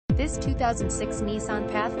This 2006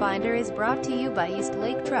 Nissan Pathfinder is brought to you by East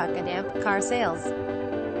Lake Truck and Amp Car Sales.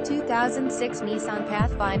 2006 Nissan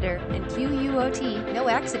Pathfinder and QUOT, no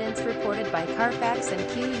accidents reported by Carfax, and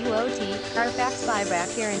QUOT, Carfax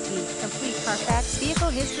buyback guarantee, complete Carfax vehicle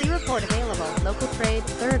history report available, local trade,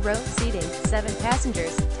 third row seating, 7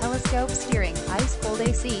 passengers, telescope steering, ice cold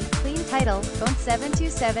AC, clean title, phone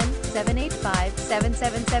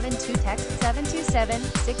 727-785-7772, text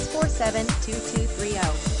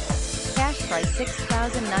 727-647-2230. Cash price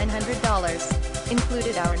 $6,900.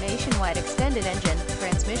 Included our nationwide extended engine,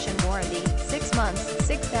 transmission warranty, 6 months,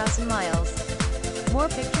 6,000 miles. More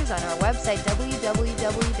pictures on our website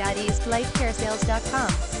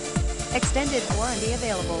www.eastlakecarsales.com. Extended warranty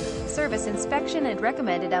available. Service inspection and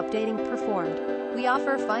recommended updating performed. We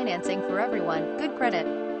offer financing for everyone. Good credit,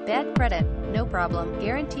 bad credit, no problem.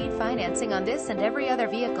 Guaranteed financing on this and every other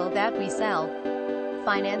vehicle that we sell.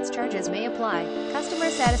 Finance charges may apply. Customer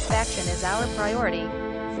satisfaction is our priority.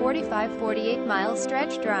 4548 Mile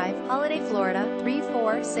Stretch Drive, Holiday, Florida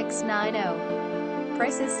 34690.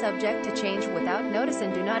 Prices subject to change without notice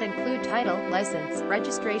and do not include title, license,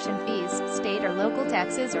 registration fees, state or local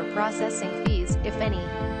taxes or processing fees, if any.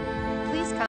 Please